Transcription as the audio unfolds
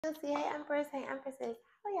Hey Empress, hey Empresses,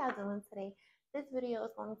 how y'all doing today? This video is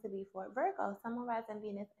going to be for Virgo, Sun, Moon, Rising,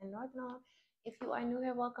 Venus, and North Node. If you are new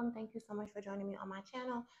here, welcome. Thank you so much for joining me on my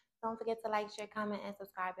channel. Don't forget to like, share, comment, and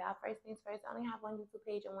subscribe. Y'all, first things first, I only have one YouTube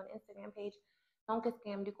page and one Instagram page. Don't get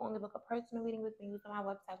scammed. You can only book a personal reading with me using my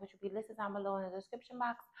website, which will be listed down below in the description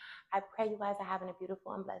box. I pray you guys are having a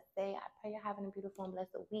beautiful and blessed day. I pray you're having a beautiful and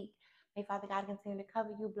blessed week. May Father God continue to cover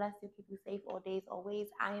you, bless you, keep you safe all days, always.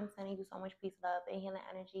 I am sending you so much peace, love, and healing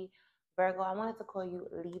energy. Virgo, I wanted to call you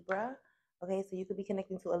Libra. Okay, so you could be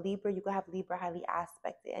connecting to a Libra. You could have Libra highly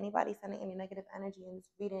aspected. Anybody sending any negative energy in this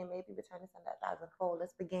reading, maybe return to send that thousandfold.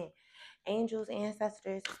 Let's begin. Angels,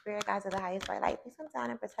 ancestors, spirit guides of the highest white light, please come down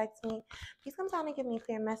and protect me. Please come down and give me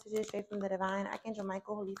clear messages straight from the divine. Archangel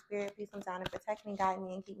Michael, Holy Spirit, please come down and protect me, guide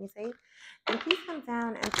me, and keep me safe. And please come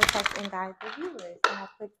down and protect and guide the viewers that have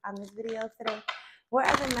clicked on this video today. What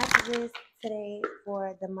are the messages today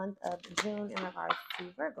for the month of June in regards to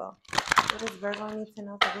Virgo? What does Virgo need to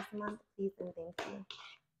know for this month? Please and thank you.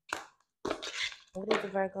 What does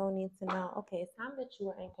Virgo need to know? Okay, it's time that you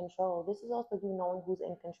are in control. This is also you knowing who's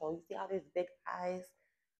in control. You see how there's big eyes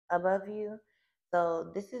above you? So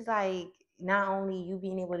this is like not only you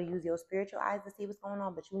being able to use your spiritual eyes to see what's going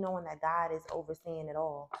on, but you knowing that God is overseeing it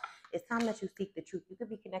all. It's time that you seek the truth. You could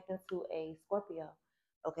be connecting to a Scorpio,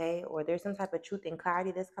 okay? Or there's some type of truth and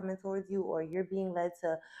clarity that's coming towards you, or you're being led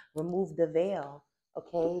to remove the veil.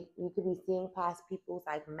 Okay, you could be seeing past people's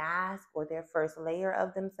like mask or their first layer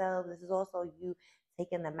of themselves. This is also you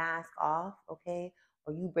taking the mask off, okay,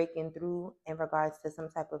 or you breaking through in regards to some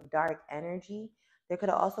type of dark energy. There could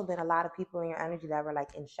have also been a lot of people in your energy that were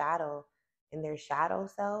like in shadow, in their shadow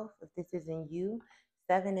self. If this isn't you,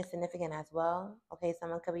 7 is significant as well. Okay,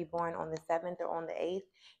 someone could be born on the 7th or on the 8th.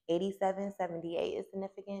 87, 78 is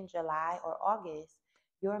significant. July or August,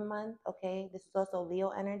 your month. Okay, this is also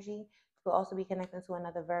Leo energy. Could also be connecting to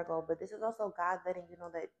another Virgo, but this is also God letting you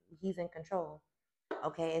know that He's in control.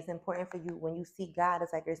 Okay, it's important for you when you seek God.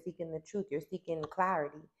 It's like you're seeking the truth. You're seeking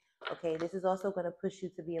clarity. Okay, this is also going to push you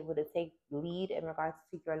to be able to take lead in regards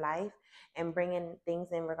to your life and bring in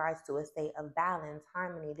things in regards to a state of balance,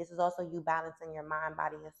 harmony. This is also you balancing your mind,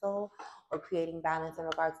 body, and soul, or creating balance in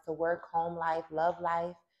regards to work, home life, love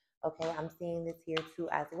life. Okay, I'm seeing this here too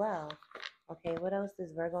as well. Okay, what else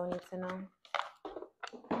does Virgo need to know?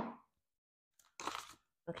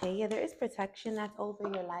 Okay, yeah, there is protection that's over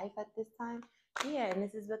your life at this time. Yeah, and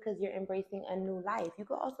this is because you're embracing a new life. You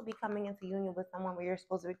could also be coming into union with someone where you're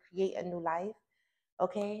supposed to create a new life.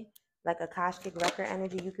 Okay, like a Akashic record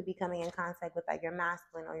energy, you could be coming in contact with like your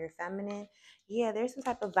masculine or your feminine. Yeah, there's some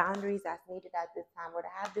type of boundaries that's needed at this time. Where to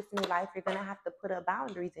have this new life, you're gonna have to put up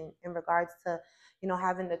boundaries in regards to,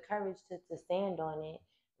 having the courage to stand on it,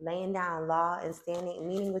 laying down law and standing,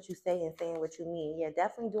 meaning what you say and saying what you mean. Yeah,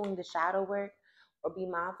 definitely doing the shadow work, or be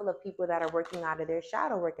mindful of people that are working out of their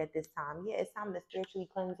shadow work at this time. Yeah, it's time to spiritually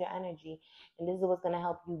cleanse your energy. And this is what's going to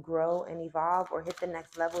help you grow and evolve or hit the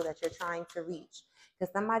next level that you're trying to reach.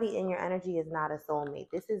 Because somebody in your energy is not a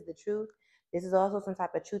soulmate. This is the truth. This is also some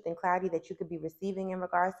type of truth and clarity that you could be receiving in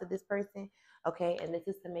regards to this person. Okay, and this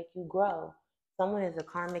is to make you grow. Someone is a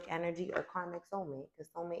karmic energy or karmic soulmate,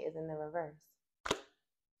 because soulmate is in the reverse.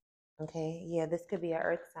 Okay, yeah, this could be an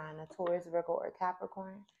earth sign, a Taurus, Virgo, or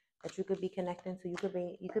Capricorn that you could be connecting to. You could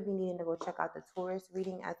be needing to go check out the Taurus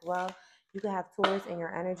reading as well. You could have Taurus in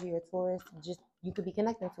your energy, or Taurus, just you could be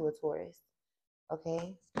connecting to a Taurus.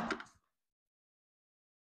 Okay. Trying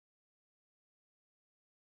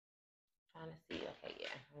to see. Okay,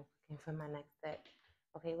 yeah. I'm looking for my next set.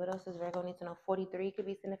 Okay, what else does Virgo need to know? 43 could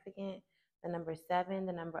be significant. The number 7,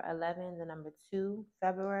 the number 11, the number 2,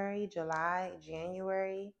 February, July,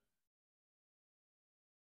 January,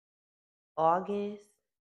 August,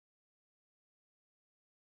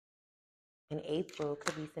 in April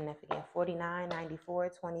could be significant. 49, 94,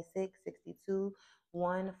 26, 62,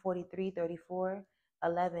 1, 43, 34,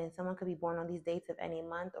 11. Someone could be born on these dates of any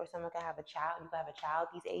month, or someone could have a child. You could have a child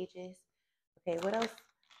these ages. Okay, what else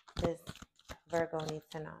does Virgo need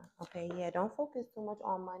to know? Okay, yeah, don't focus too much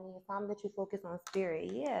on money. It's time that you focus on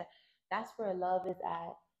spirit. Yeah, that's where love is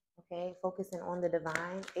at. Okay, focusing on the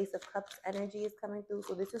divine. Ace of Cups energy is coming through.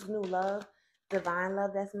 So this is new love, divine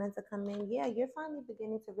love that's meant to come in. Yeah, you're finally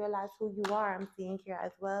beginning to realize who you are. I'm seeing here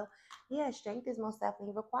as well. Yeah, strength is most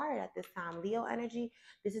definitely required at this time. Leo energy,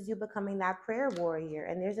 this is you becoming that prayer warrior,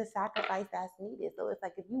 and there's a sacrifice that's needed. So it's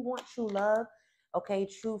like if you want true love, okay,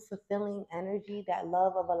 true fulfilling energy, that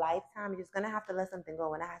love of a lifetime, you're just gonna have to let something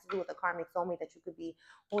go, and it has to do with a karmic soulmate that you could be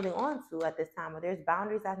holding on to at this time. Or there's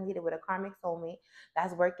boundaries that's needed with a karmic soulmate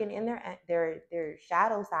that's working in their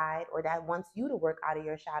shadow side, or that wants you to work out of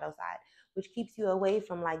your shadow side. which keeps you away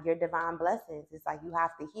from like your divine blessings. It's like you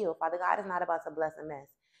have to heal. Father God is not about to bless a mess.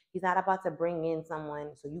 He's not about to bring in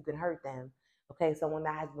someone so you can hurt them. Okay, someone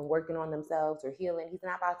that has been working on themselves or healing. He's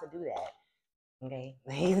not about to do that. Okay,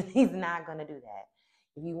 he's not gonna do that.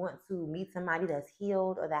 If you want to meet somebody that's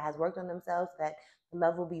healed or that has worked on themselves, that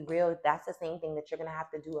love will be real. That's the same thing that you're gonna have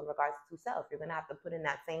to do in regards to self. You're gonna have to put in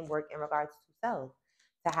that same work in regards to self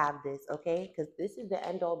to have this, okay? Because this is the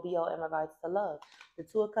end all be all in regards to love. The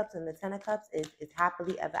Two of Cups and the Ten of Cups is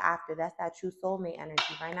happily ever after. That's that true soulmate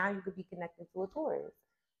energy. Right now, you could be connecting to a Taurus.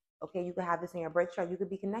 Okay, you could have this in your birth chart. You could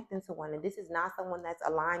be connecting to one, and this is not someone that's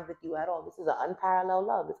aligned with you at all. This is an unparalleled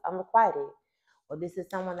love. It's unrequited. Or this is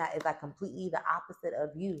someone that is like completely the opposite of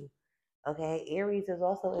you. Okay, Aries is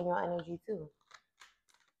also in your energy too.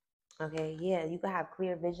 Okay, yeah, you can have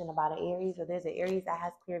clear vision about an Aries, or there's an Aries that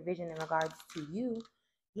has clear vision in regards to you.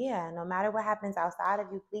 Yeah, no matter what happens outside of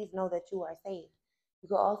you, please know that you are safe. You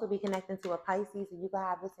could also be connecting to a Pisces, and you can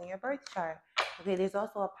have this in your birth chart. Okay, there's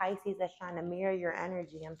also a Pisces that's trying to mirror your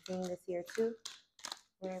energy. I'm seeing this here too.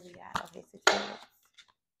 Where are we at? Okay, 6 minutes.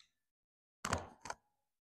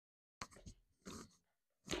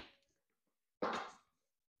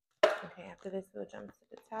 Okay, after this, we'll jump to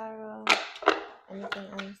the tarot. Anything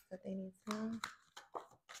else that they need to know?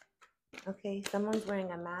 Okay, someone's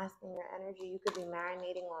wearing a mask in your energy. You could be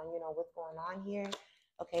marinating on, what's going on here.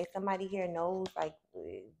 Okay, somebody here knows, like,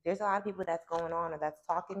 there's a lot of people that's going on or that's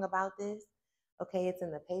talking about this. Okay, it's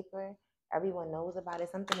in the paper. Everyone knows about it.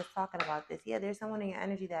 Something is talking about this. Yeah, there's someone in your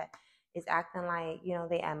energy that is acting like,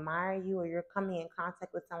 they admire you, or you're coming in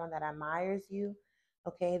contact with someone that admires you.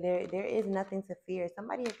 Okay, there is nothing to fear.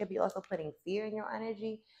 Somebody here could be also putting fear in your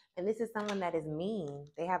energy. And this is someone that is mean.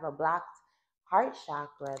 They have a blocked heart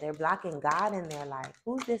chakra. They're blocking God in their life.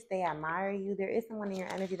 Who's this? They admire you. There is someone in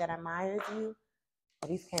your energy that admires you. Oh,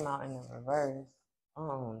 these came out in the reverse.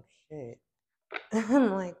 Oh, shit.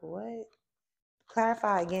 I'm like, what?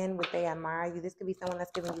 Clarify again what they admire you. This could be someone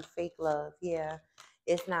that's giving you fake love. Yeah,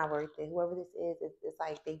 it's not worth it. Whoever this is, it's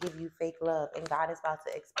like they give you fake love, and God is about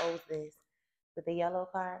to expose this with the yellow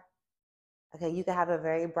card. Okay, you can have a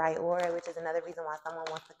very bright aura, which is another reason why someone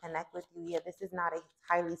wants to connect with you. Yeah, this is not a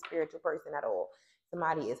highly spiritual person at all.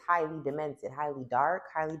 Somebody is highly demented, highly dark,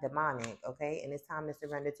 highly demonic, okay? And it's time to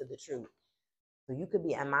surrender to the truth. So you could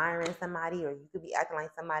be admiring somebody, or you could be acting like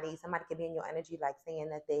somebody. Somebody could be in your energy, like saying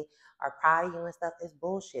that they are proud of you and stuff. It's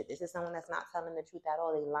bullshit. This is someone that's not telling the truth at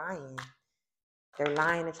all. They lying. They're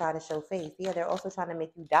lying to try to show face. Yeah, they're also trying to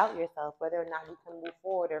make you doubt yourself, whether or not you can move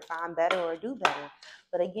forward or find better or do better.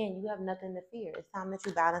 But again, you have nothing to fear. It's time that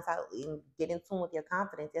you balance out and get in tune with your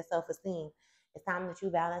confidence, your self-esteem. It's time that you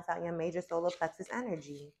balance out your major solar plexus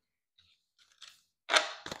energy.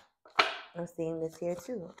 I'm seeing this here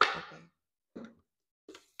too. Okay.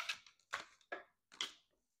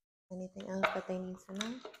 Anything else that they need to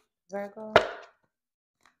know? Virgo?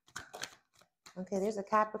 Okay, there's a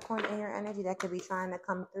Capricorn in your energy that could be trying to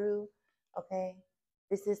come through. Okay.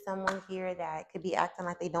 This is someone here that could be acting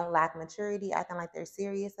like they don't lack maturity, acting like they're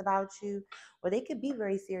serious about you, or they could be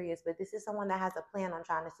very serious, but this is someone that has a plan on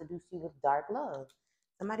trying to seduce you with dark love.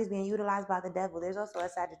 Somebody's being utilized by the devil. There's also a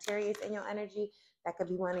Sagittarius in your energy that could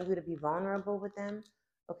be wanting you to be vulnerable with them.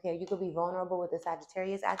 Okay, you could be vulnerable with the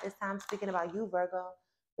Sagittarius at this time, speaking about you, Virgo,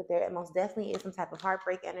 but there most definitely is some type of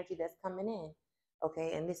heartbreak energy that's coming in.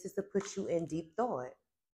 Okay, and this is to put you in deep thought.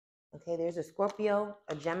 Okay, there's a Scorpio,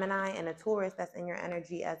 a Gemini, and a Taurus that's in your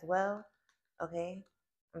energy as well. Okay,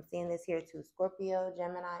 I'm seeing this here too. Scorpio,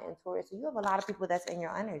 Gemini, and Taurus. So you have a lot of people that's in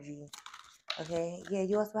your energy. Okay, yeah,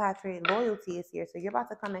 you also have your loyalty is here. So you're about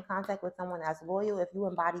to come in contact with someone that's loyal if you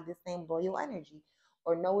embody the same loyal energy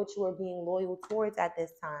or know what you are being loyal towards at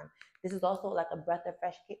this time. This is also like a breath of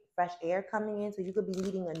fresh air coming in. So you could be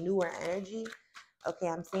needing a newer energy. Okay,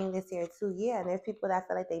 I'm seeing this here too. Yeah, and there's people that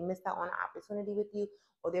feel like they missed out on an opportunity with you,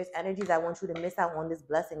 or there's energies that want you to miss out on this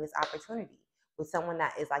blessing, this opportunity with someone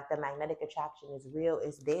that is like the magnetic attraction is real,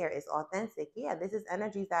 it's there, it's authentic. Yeah, this is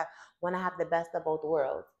energies that want to have the best of both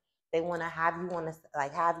worlds. They want to have you on the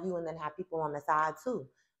like have you and then have people on the side too.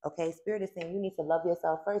 Okay, Spirit is saying you need to love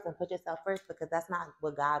yourself first and put yourself first because that's not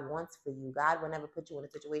what God wants for you. God will never put you in a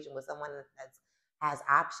situation with someone that has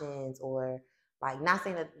options or like, not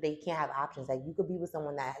saying that they can't have options. Like, you could be with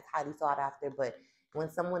someone that is highly sought after, but when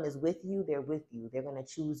someone is with you, they're with you. They're going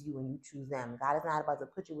to choose you and you choose them. God is not about to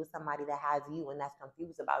put you with somebody that has you and that's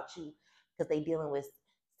confused about you because they're dealing with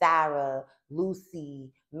Sarah,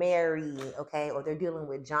 Lucy, Mary, okay? Or they're dealing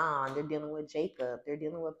with John. They're dealing with Jacob. They're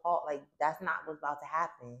dealing with Paul. Like, that's not what's about to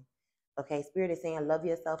happen. Okay, Spirit is saying love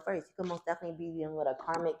yourself first. You can most definitely be dealing with a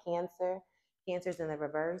karmic Cancer. Cancer's in the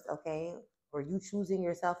reverse, okay? or you choosing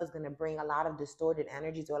yourself is going to bring a lot of distorted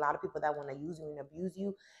energies, or a lot of people that want to use you and abuse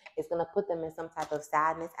you. It's going to put them in some type of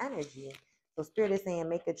sadness energy. So Spirit is saying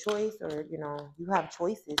make a choice, or, you have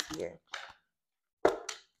choices here.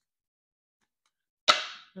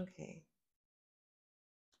 Okay.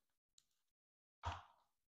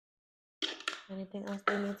 Anything else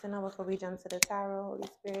they need to know before we jump to the tarot, Holy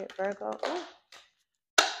Spirit, Virgo? Ooh.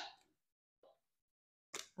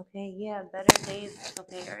 Okay, yeah, better days,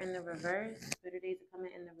 okay, are in the reverse. Better days are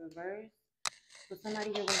coming in the reverse. So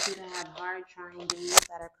somebody here wants you to have hard, trying days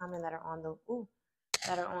that are coming, that are on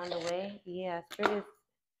the way. Yeah,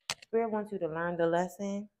 Spirit wants you to learn the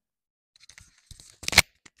lesson.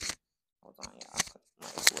 Hold on, y'all. My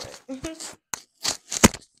word.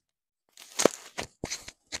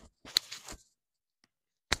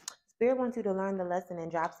 Spirit wants you to learn the lesson and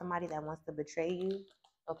drop somebody that wants to betray you.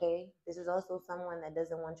 Okay, this is also someone that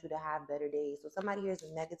doesn't want you to have better days. So somebody here is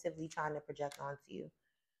negatively trying to project onto you.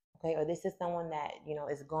 Okay, or this is someone that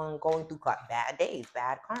is going through bad days,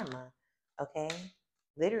 bad karma. Okay,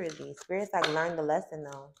 literally, Spirit's like, learn the lesson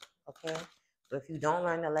though. Okay, but if you don't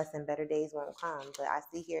learn the lesson, better days won't come. But I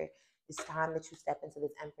see here, it's time that you step into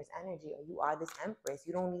this Empress energy, or you are this Empress.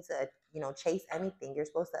 You don't need to chase anything. You're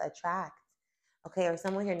supposed to attract. Okay, or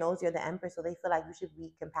someone here knows you're the Empress, so they feel like you should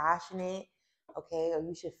be compassionate. Okay, or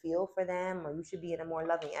you should feel for them, or you should be in a more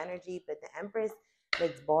loving energy. But the Empress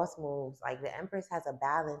makes boss moves. Like, the Empress has a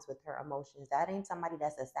balance with her emotions. That ain't somebody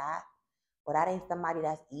that's a sap, or that ain't somebody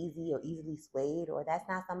that's easy or easily swayed, or that's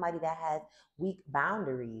not somebody that has weak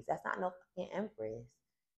boundaries. That's not no fucking Empress.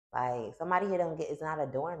 Like, somebody here don't get is not a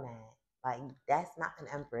doormat. Like, that's not an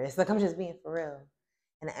Empress. Like, I'm just being for real.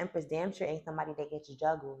 And the Empress damn sure ain't somebody that gets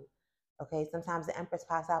juggled. Okay, sometimes the Empress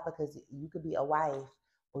pops out because you could be a wife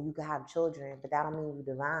or you could have children, but that don't mean you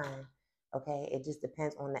divine. Okay, it just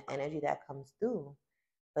depends on the energy that comes through.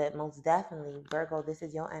 But most definitely, Virgo, this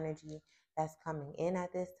is your energy that's coming in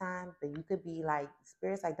at this time. But you could be like,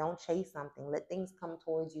 Spirit's like, don't chase something. Let things come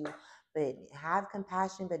towards you. But have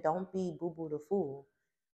compassion, but don't be boo-boo the fool.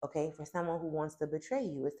 Okay, for someone who wants to betray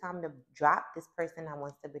you. It's time to drop this person that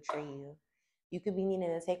wants to betray you. You could be needing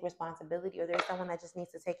to take responsibility, or there's someone that just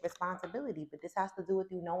needs to take responsibility. But this has to do with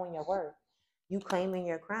you knowing your worth, you claiming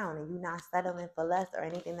your crown, and you not settling for less or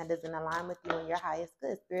anything that doesn't align with you and your highest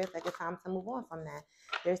good. Spirit's like, it's time to move on from that.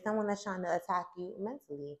 There's someone that's trying to attack you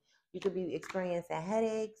mentally. You could be experiencing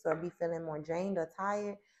headaches or be feeling more drained or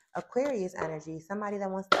tired. Aquarius energy, somebody that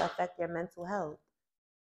wants to affect your mental health,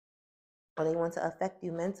 or they want to affect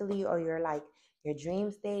you mentally, or your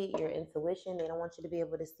dream state, your intuition. They don't want you to be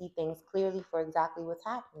able to see things clearly for exactly what's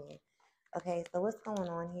happening. Okay, so what's going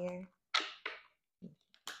on here?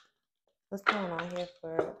 What's going on here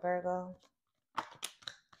for Virgo?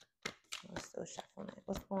 I'm still shuffling it.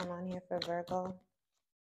 What's going on here for Virgo?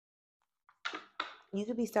 You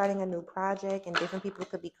could be starting a new project, and different people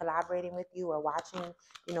could be collaborating with you or watching,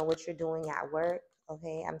 what you're doing at work.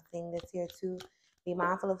 Okay, I'm seeing this here too. Be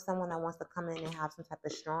mindful of someone that wants to come in and have some type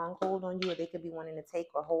of stronghold on you, or they could be wanting to take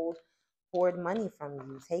or hoard money from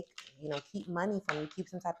you. Keep money from you, keep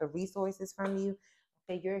some type of resources from you.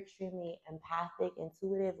 Okay, you're extremely empathic,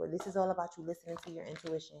 intuitive, or this is all about you listening to your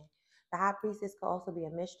intuition. The High Priestess could also be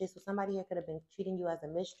a mistress. So somebody here could have been treating you as a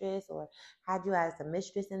mistress, or had you as a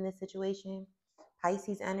mistress in this situation.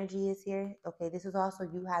 Pisces energy is here. Okay, this is also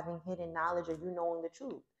you having hidden knowledge, or you knowing the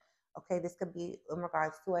truth. Okay, this could be in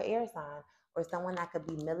regards to an air sign, or someone that could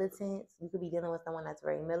be militant. You could be dealing with someone that's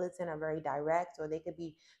very militant or very direct, or they could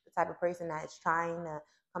be the type of person that's trying to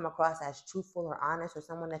come across as truthful or honest, or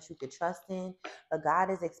someone that you could trust in. But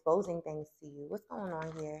God is exposing things to you. What's going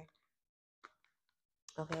on here?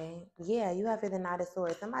 Okay. Yeah, you have here the Knight of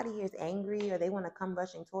Swords. Somebody here is angry, or they want to come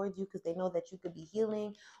rushing towards you because they know that you could be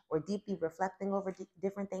healing or deeply reflecting over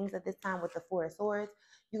different things at this time with the Four of Swords.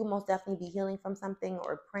 You can most definitely be healing from something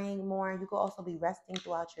or praying more. You could also be resting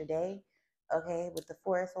throughout your day. Okay. With the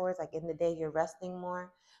Four of Swords, like in the day, you're resting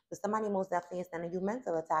more. But somebody most definitely is sending you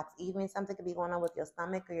mental attacks. Even something could be going on with your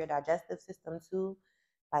stomach or your digestive system too.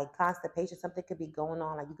 Like constipation, something could be going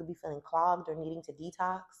on. Like you could be feeling clogged or needing to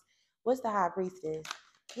detox. What's the High Priestess?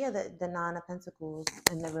 Yeah, the Nine of Pentacles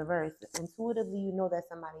in the reverse. Intuitively, you know that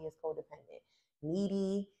somebody is codependent,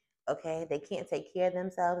 needy. Okay, they can't take care of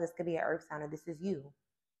themselves. This could be an earth sign, or this is you.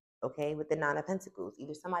 Okay, with the Nine of Pentacles,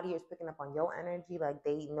 either somebody is picking up on your energy, like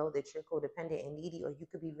they know that you're codependent and needy, or you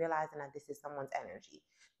could be realizing that this is someone's energy.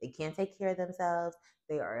 They can't take care of themselves.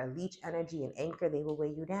 They are a leech energy and anchor. They will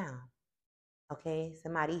weigh you down. Okay,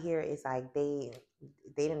 somebody here is like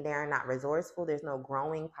they're not resourceful. There's no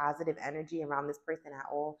growing positive energy around this person at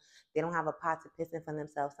all. They don't have a pot to piss in for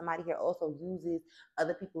themselves. Somebody here also uses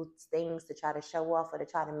other people's things to try to show off or to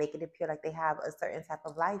try to make it appear like they have a certain type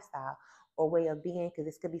of lifestyle or way of being, because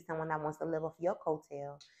this could be someone that wants to live off your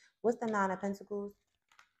coattail. What's the Nine of Pentacles?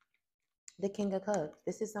 The King of Cups.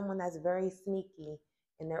 This is someone that's very sneaky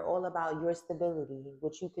and they're all about your stability,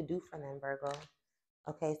 what you could do for them, Virgo.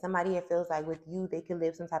 Okay, somebody here feels like with you, they could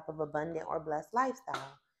live some type of abundant or blessed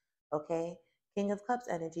lifestyle. Okay, King of Cups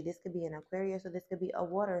energy. This could be an Aquarius or this could be a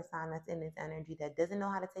water sign that's in this energy that doesn't know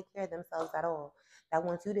how to take care of themselves at all, that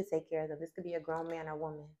wants you to take care of them. This could be a grown man or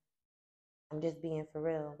woman. I'm just being for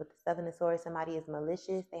real. With the Seven of Swords, somebody is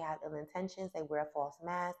malicious. They have ill intentions. They wear a false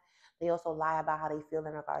mask. They also lie about how they feel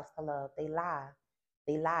in regards to love. They lie.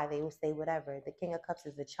 They lie. They will say whatever. The King of Cups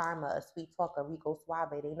is a charmer, a sweet talker, Rico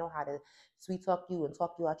Suave. They know how to sweet talk you and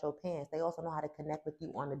talk you out your pants. They also know how to connect with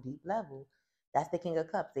you on a deep level. That's the King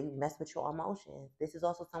of Cups. They mess with your emotions. This is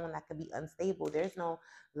also someone that could be unstable. There's no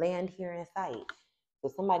land here in sight.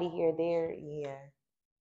 So somebody here, yeah,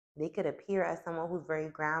 they could appear as someone who's very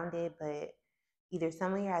grounded, but either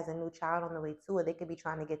someone here has a new child on the way too, or they could be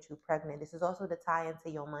trying to get you pregnant. This is also the tie into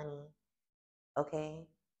your money. Okay.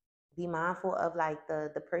 Be mindful of like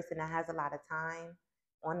the person that has a lot of time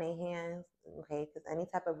on their hands. Okay, because any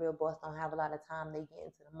type of real boss don't have a lot of time. They get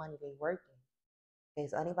into the money, they working. Okay,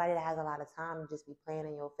 so anybody that has a lot of time just be playing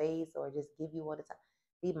in your face or just give you all the time.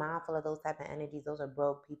 Be mindful of those type of energies. Those are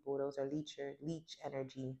broke people. Those are leech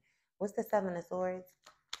energy. What's the Seven of Swords?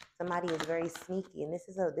 Somebody is very sneaky, and this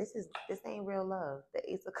ain't real love. The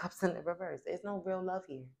Ace of Cups in the reverse. There's no real love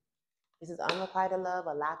here. This is unrequited love,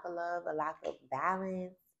 a lack of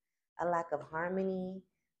balance, a lack of harmony.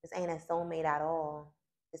 This ain't a soulmate at all.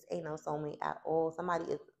 This ain't no soulmate at all. Somebody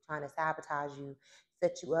is trying to sabotage you,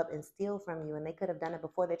 set you up, and steal from you. And they could have done it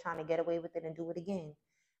before. They're trying to get away with it and do it again.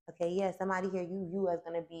 Okay, yeah, somebody here, you as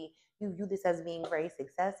gonna be, you view this as being very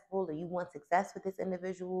successful, or you want success with this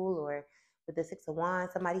individual, or with the Six of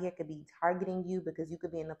Wands, somebody here could be targeting you because you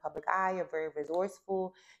could be in the public eye or very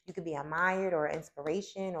resourceful. You could be admired or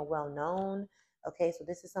inspiration or well known. Okay, so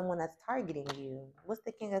this is someone that's targeting you. What's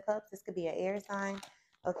the King of Cups? This could be an air sign.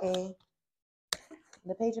 Okay,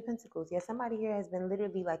 the Page of Pentacles. Yeah, somebody here has been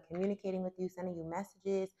literally like communicating with you, sending you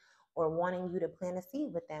messages, or wanting you to plant a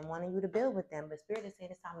seed with them, wanting you to build with them. But Spirit is saying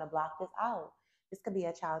it's time to block this out. This could be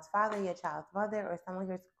a child's father, your child's mother, or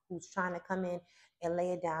someone who's trying to come in and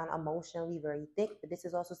lay it down emotionally very thick. But this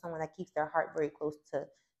is also someone that keeps their heart very close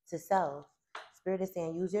to self. Spirit is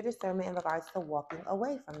saying use your discernment in regards to walking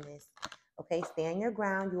away from this. Okay, stand your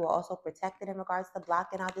ground. You are also protected in regards to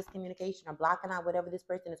blocking out this communication or blocking out whatever this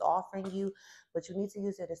person is offering you, but you need to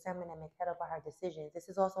use your discernment and make head over heart decisions. This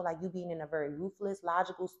is also like you being in a very ruthless,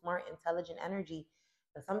 logical, smart, intelligent energy.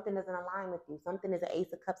 But something doesn't align with you. Something is an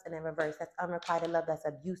Ace of Cups and in reverse. That's unrequited love. That's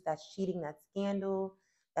abuse. That's cheating. That's scandal.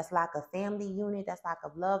 That's lack of family unit. That's lack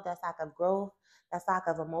of love. That's lack of growth. That's lack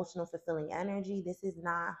of emotional fulfilling energy. This is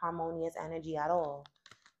not harmonious energy at all.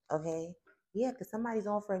 Okay? Yeah, because somebody's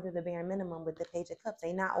offering you the bare minimum with the Page of Cups.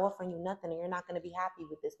 They're not offering you nothing, and you're not going to be happy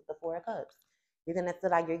with this with the Four of Cups. You're going to feel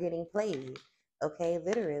like you're getting played. Okay,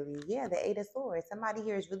 literally. Yeah, the Eight of Swords. Somebody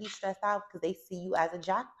here is really stressed out because they see you as a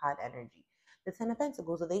jackpot energy. The Ten of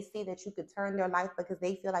Pentacles, so they see that you could turn their life because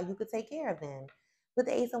they feel like you could take care of them. With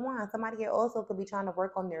the Ace of Wands, somebody here also could be trying to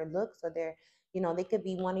work on their looks or their, they could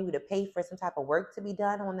be wanting you to pay for some type of work to be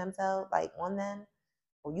done on themselves, like on them.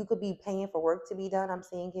 Or you could be paying for work to be done. I'm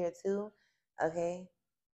seeing here too. Okay.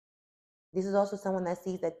 This is also someone that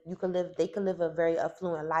sees that they could live a very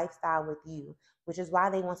affluent lifestyle with you, which is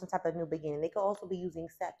why they want some type of new beginning. They could also be using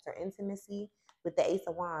sex or intimacy with the Ace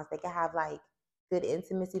of Wands. They could have like good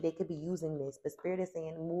intimacy. They could be using this, but Spirit is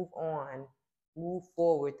saying move on, move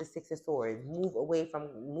forward. The Six of Swords,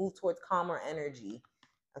 move towards calmer energy.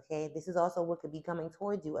 Okay, this is also what could be coming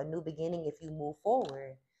towards you, a new beginning if you move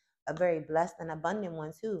forward, a very blessed and abundant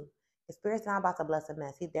one too. The Spirit's not about to bless a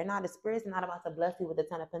mess. The Spirit's not about to bless you with the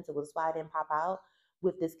Ten of Pentacles. That's why it didn't pop out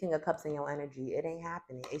with this King of Cups in your energy. It ain't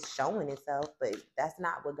happening. It's showing itself, but that's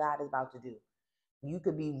not what God is about to do. You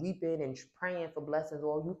could be weeping and praying for blessings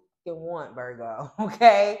all you can want, Virgo,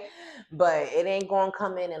 okay? But it ain't going to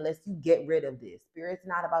come in unless you get rid of this. Spirit's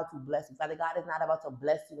not about to bless you. Father God is not about to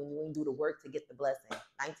bless you when you ain't do the work to get the blessing.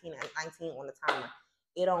 19 and 19 on the timer.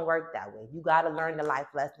 It don't work that way. You got to learn the life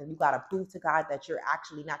lesson. You got to prove to God that you're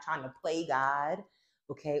actually not trying to play God,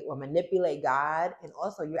 okay, or manipulate God. And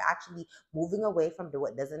also, you're actually moving away from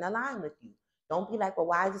what doesn't align with you. Don't be like, well,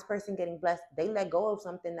 why is this person getting blessed? They let go of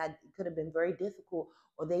something that could have been very difficult,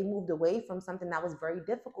 or they moved away from something that was very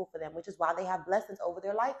difficult for them, which is why they have blessings over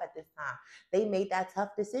their life at this time. They made that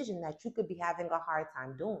tough decision that you could be having a hard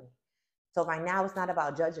time doing. So right now, it's not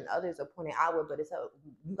about judging others or pointing outward, but it's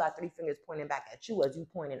you got three fingers pointing back at you as you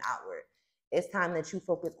pointing outward. It's time that you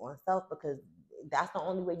focus on self, because that's the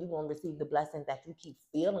only way you're going to receive the blessings that you keep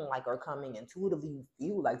feeling like are coming. Intuitively, you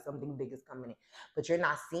feel like something big is coming in, but you're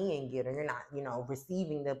not seeing it, or you're not,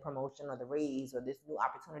 receiving the promotion or the raise or this new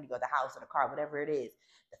opportunity or the house or the car, whatever it is,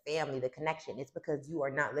 the family, the connection. It's because you are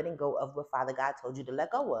not letting go of what Father God told you to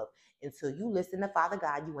let go of. Until you listen to Father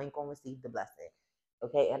God, you ain't going to receive the blessing.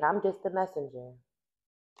 Okay, and I'm just the messenger.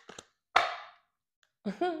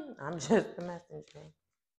 I'm just the messenger.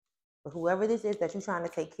 But whoever this is that you're trying to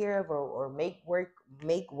take care of, or make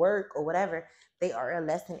work or whatever, they are a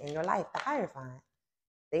lesson in your life. The Hierophant.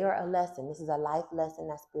 They are a lesson. This is a life lesson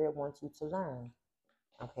that Spirit wants you to learn.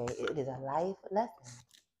 Okay, it is a life lesson.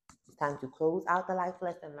 It's time to close out the life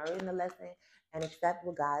lesson, learn the lesson, and accept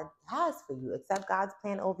what God has for you. Accept God's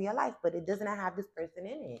plan over your life, but it doesn't have this person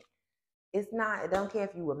in it. It's not, I don't care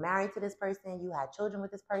if you were married to this person, you had children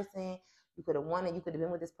with this person, you could have wanted, you could have been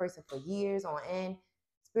with this person for years on end.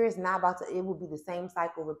 Spirit's not about to, it will be the same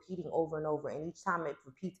cycle repeating over and over. And each time it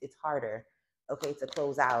repeats, it's harder, okay, to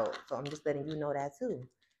close out. So I'm just letting you know that too.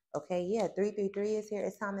 Okay, yeah, 333 is here.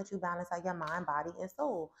 It's time that you balance out your mind, body, and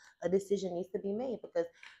soul. A decision needs to be made, because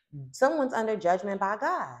someone's under judgment by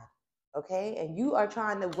God. Okay, and you are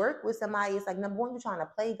trying to work with somebody. It's like, number one, you're trying to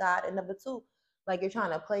play God, and number two, like, you're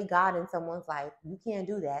trying to play God in someone's life. You can't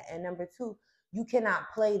do that. And number two, you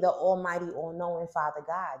cannot play the almighty, all-knowing Father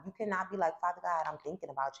God. You cannot be like, Father God, I'm thinking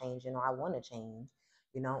about changing, or I want to change,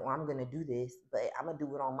 or I'm going to do this, but I'm going to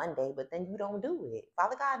do it on Monday, but then you don't do it.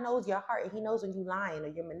 Father God knows your heart, and he knows when you're lying, or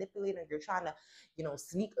you're manipulating, or you're trying to,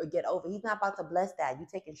 sneak or get over. He's not about to bless that. You're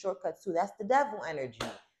taking shortcuts too. That's the devil energy.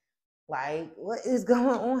 Like, what is going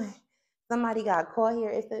on? Somebody got caught here.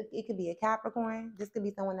 It could be a Capricorn. This could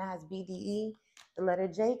be someone that has BDE. The letter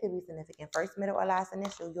J could be significant. First, middle, or last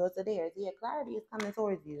initial. Yours or theirs. Yeah, clarity is coming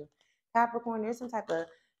towards you. Capricorn, there's some type of,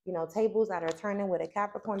 tables that are turning with a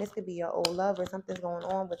Capricorn. This could be your old love, or something's going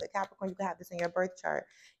on with a Capricorn. You could have this in your birth chart.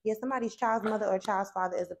 Yeah, somebody's child's mother or child's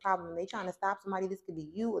father is the problem. They trying to stop somebody. This could be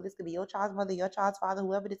you, or this could be your child's mother, your child's father,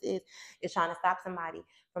 whoever this is trying to stop somebody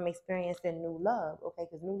from experiencing new love. Okay,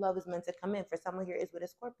 because new love is meant to come in. For someone here is with a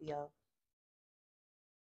Scorpio.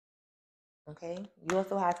 Okay, you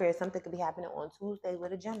also have here something could be happening on Tuesday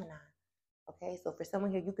with a Gemini. Okay, so for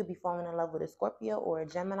someone here, you could be falling in love with a Scorpio or a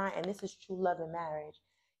Gemini, and this is true love and marriage.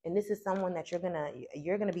 And this is someone that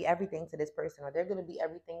you're gonna be everything to this person, or they're gonna be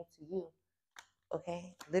everything to you.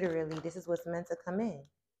 Okay, literally, this is what's meant to come in.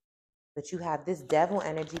 But you have this devil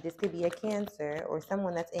energy. This could be a Cancer, or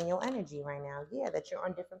someone that's in your energy right now. Yeah, that you're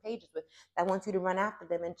on different pages with, that wants you to run after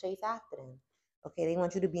them and chase after them. Okay, they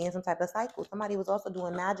want you to be in some type of cycle. Somebody was also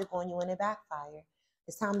doing magic on you and it backfired.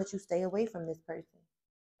 It's time that you stay away from this person.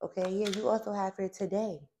 Okay, yeah, you also have here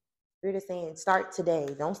today. You're just saying start today.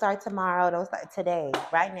 Don't start tomorrow. Don't start today.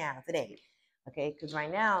 Right now, today. Okay, because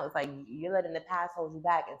right now it's like you're letting the past hold you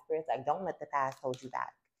back, and Spirit's like, don't let the past hold you back.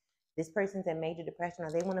 This person's in major depression, or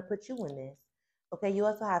they want to put you in this. Okay, you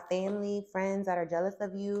also have family, friends that are jealous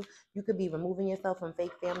of you. You could be removing yourself from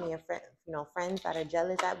fake family and friends that are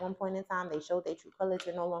jealous at one point in time. They showed their true colors.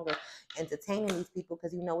 You're no longer entertaining these people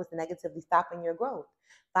because you know it's negatively stopping your growth.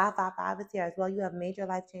 555 is here as well. You have major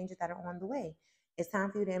life changes that are on the way. It's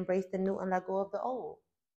time for you to embrace the new and let go of the old.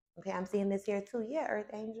 Okay, I'm seeing this here too. Yeah, Earth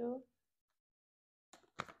Angel.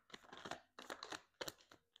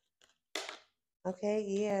 Okay,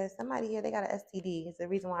 yeah, somebody here, they got an STD. It's the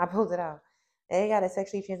reason why I pulled it out. They got a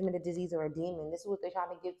sexually transmitted disease or a demon. This is what they're trying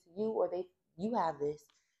to give to you, or you have this.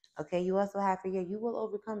 Okay, you also have for here, you will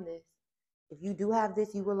overcome this. If you do have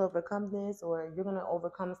this, you will overcome this, or you're gonna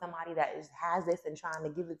overcome somebody that has this and trying to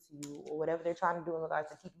give it to you, or whatever they're trying to do in regards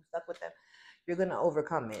to keep you stuck with them. You're gonna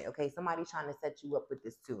overcome it. Okay, somebody's trying to set you up with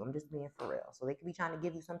this too. I'm just being for real. So they could be trying to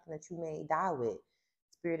give you something that you may die with.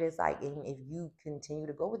 Spirit is like, and if you continue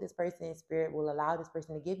to go with this person, Spirit will allow this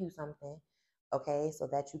person to give you something, okay, so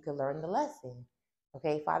that you can learn the lesson.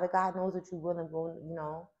 Okay, Father God knows what you will and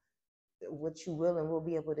will, what you will and will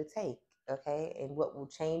be able to take, okay, and what will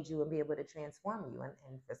change you and be able to transform you. And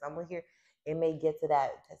for someone here, it may get to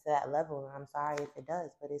that level, and I'm sorry if it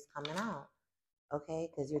does, but it's coming out, okay,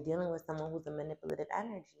 because you're dealing with someone who's a manipulative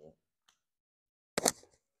energy.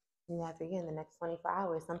 You have to, again, the next 24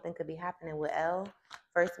 hours, something could be happening with L,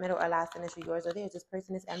 first, middle, or last initial, yours or theirs. This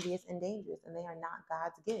person is envious and dangerous, and they are not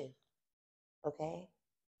God's gift. Okay?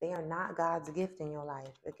 They are not God's gift in your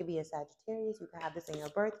life. It could be a Sagittarius. You can have this in your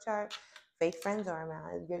birth chart. Fake friends are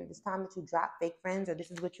around. It's time that you drop fake friends, or this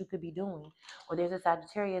is what you could be doing. Or there's a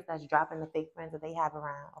Sagittarius that's dropping the fake friends that they have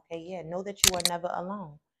around. Okay, yeah, know that you are never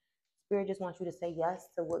alone. Spirit just wants you to say yes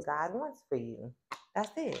to what God wants for you. That's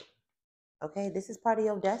it. Okay, this is part of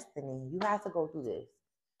your destiny. You have to go through this.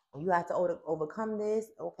 You have to overcome this,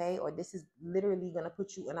 okay? Or this is literally going to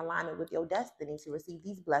put you in alignment with your destiny to receive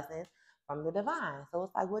these blessings from the divine. So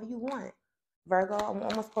it's like, what do you want? Virgo, I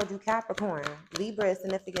almost called you Capricorn. Libra is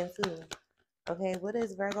significant too. Okay, what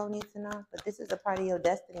does Virgo need to know? But this is a part of your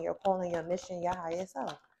destiny, your calling, your mission, your higher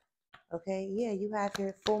self. Okay, yeah, you have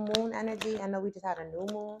your full moon energy. I know we just had a new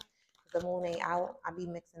moon. The moon ain't out. I be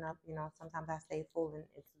mixing up, sometimes I stay full and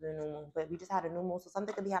it's the new moon. But we just had a new moon. So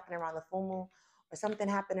something could be happening around the full moon or something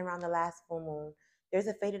happened around the last full moon. There's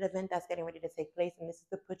a fated event that's getting ready to take place, and this is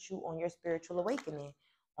to put you on your spiritual awakening,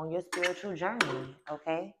 on your spiritual journey.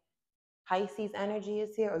 Okay. Pisces energy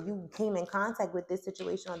is here, or you came in contact with this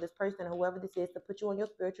situation or this person, whoever this is, to put you on your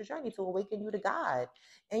spiritual journey, to awaken you to God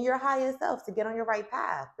and your higher self, to get on your right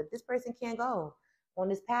path. But this person can't go on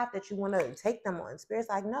this path that you want to take them on. Spirit's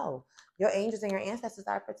like, no, your angels and your ancestors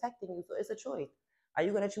are protecting you. So it's a choice. Are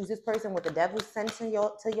you going to choose this person with the devil sent to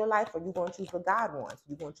your life, or you going to choose what God wants?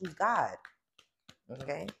 You going to choose God.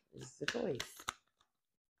 Okay? It's a choice.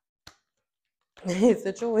 It's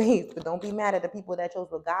a choice, but don't be mad at the people that chose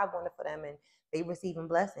what God wanted for them and they receiving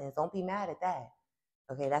blessings. Don't be mad at that.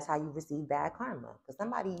 Okay, that's how you receive bad karma. Because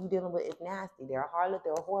somebody you dealing with is nasty. They're a harlot,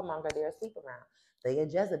 they're a whoremonger, they're a sleep around. They a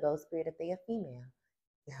Jezebel spirit if they a female.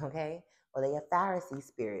 Okay? Or they a Pharisee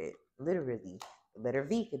spirit, literally. The letter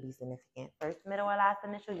V could be significant. First, middle, or last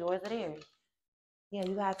initial, yours or theirs. Yeah,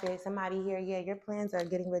 you have to, somebody here, yeah, your plans are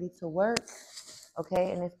getting ready to work. Okay,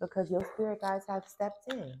 and it's because your spirit guides have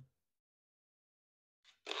stepped in.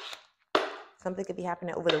 Something could be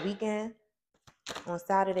happening over the weekend, on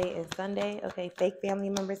Saturday and Sunday. Okay, fake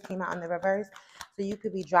family members came out in the reverse. So you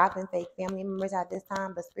could be dropping fake family members at this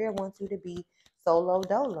time, but Spirit wants you to be solo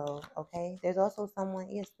dolo. Okay, there's also someone,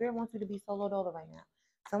 yeah, Spirit wants you to be solo dolo right now.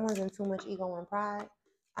 Someone's in too much ego and pride.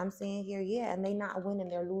 I'm seeing here, yeah, and they not winning,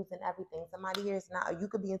 they're losing everything. Somebody here is not, you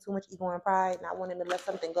could be in too much ego and pride, not wanting to let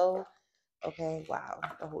something go. Okay, wow,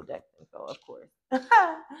 the whole deck info, of course.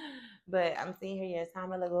 But I'm seeing here, yeah, it's time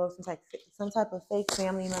to let go of some type of fake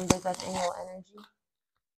family members that's in your energy.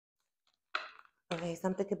 Okay,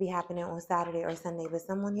 something could be happening on Saturday or Sunday, but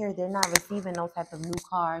someone here, they're not receiving no type of new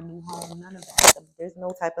car, new home, none of that. There's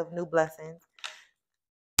no type of new blessings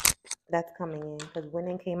that's coming in, because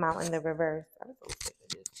winning came out in the reverse. I'm so sick of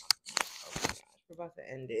this. Oh my gosh, we're about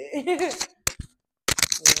to end it. Yeah,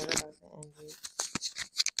 we're about to end it.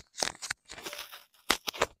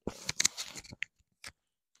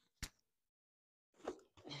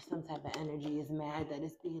 Some type of energy is mad that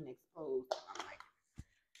it's being exposed.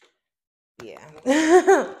 Yeah.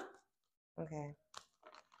 Okay.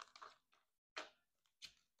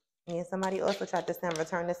 And somebody also tried to send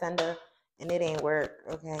return to sender, and it ain't work.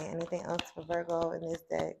 Okay. Anything else for Virgo in this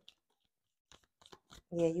deck?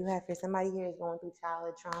 Yeah, you have here. Somebody here is going through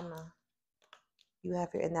childhood trauma. You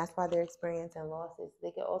have here, and that's why they're experiencing losses.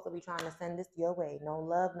 They could also be trying to send this your way. No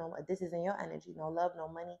love, no. This is in your energy. No love, no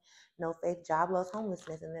money, no faith, job loss,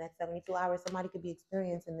 homelessness. In the next 72 hours, somebody could be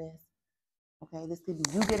experiencing this. Okay, this could be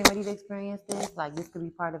you getting ready to experience this. Like, this could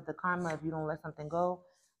be part of the karma if you don't let something go.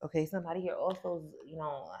 Okay, somebody here also,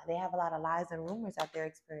 they have a lot of lies and rumors that they're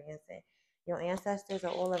experiencing. Your ancestors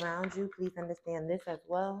are all around you. Please understand this as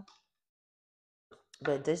well.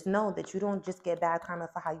 But just know that you don't just get bad karma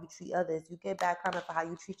for how you treat others. You get bad karma for how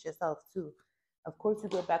you treat yourself too. Of course, you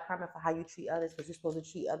get bad karma for how you treat others, because you're supposed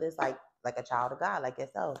to treat others like a child of God, like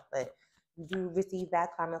yourself. But you do receive bad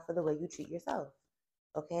karma for the way you treat yourself.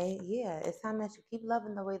 Okay, yeah, it's time that you keep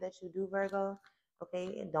loving the way that you do, Virgo.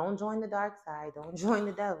 Okay, and don't join the dark side. Don't join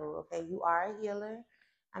the devil. Okay, you are a healer.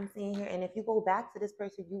 I'm seeing here, and if you go back to this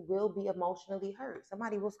person, you will be emotionally hurt.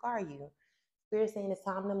 Somebody will scar you. Spirit saying it's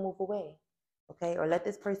time to move away. Okay, or let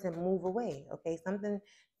this person move away. Okay,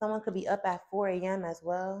 someone could be up at 4 a.m. as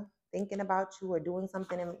well, thinking about you or doing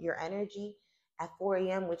something in your energy at 4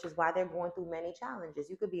 a.m., which is why they're going through many challenges.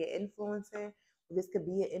 You could be an influencer. This could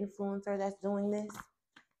be an influencer that's doing this.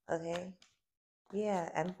 Okay. Yeah,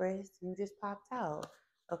 Empress, you just popped out.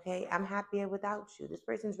 Okay, I'm happier without you. This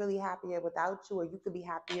person's really happier without you, or you could be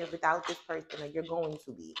happier without this person, or you're going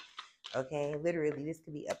to be. Okay, literally, this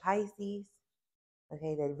could be a Pisces.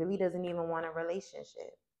 Okay, that really doesn't even want a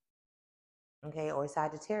relationship. Okay, or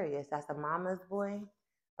Sagittarius, that's a mama's boy.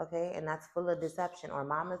 Okay, and that's full of deception, or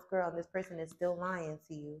mama's girl. And this person is still lying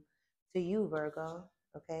to you, Virgo.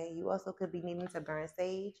 Okay, you also could be needing to burn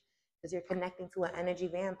sage, because you're connecting to an energy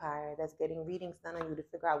vampire that's getting readings done on you to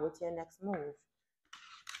figure out what's your next move.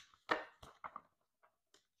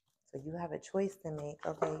 So you have a choice to make.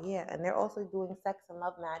 Okay, yeah. And they're also doing sex and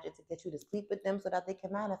love magic to get you to sleep with them so that they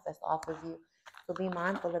can manifest off of you. So be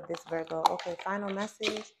mindful of this, Virgo. Okay, final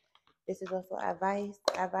message. This is also advice.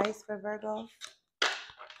 Advice for Virgo.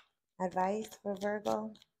 Advice for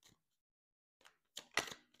Virgo.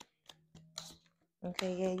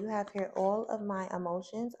 Okay, yeah, you have here all of my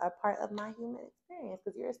emotions are part of my human experience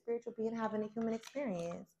because you're a spiritual being having a human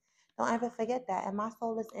experience. Don't ever forget that. And my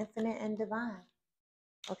soul is infinite and divine.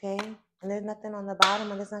 Okay? And there's nothing on the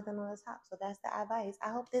bottom and there's nothing on the top. So that's the advice.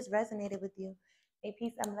 I hope this resonated with you. May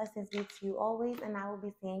peace and blessings be to you always. And I will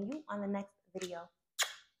be seeing you on the next video.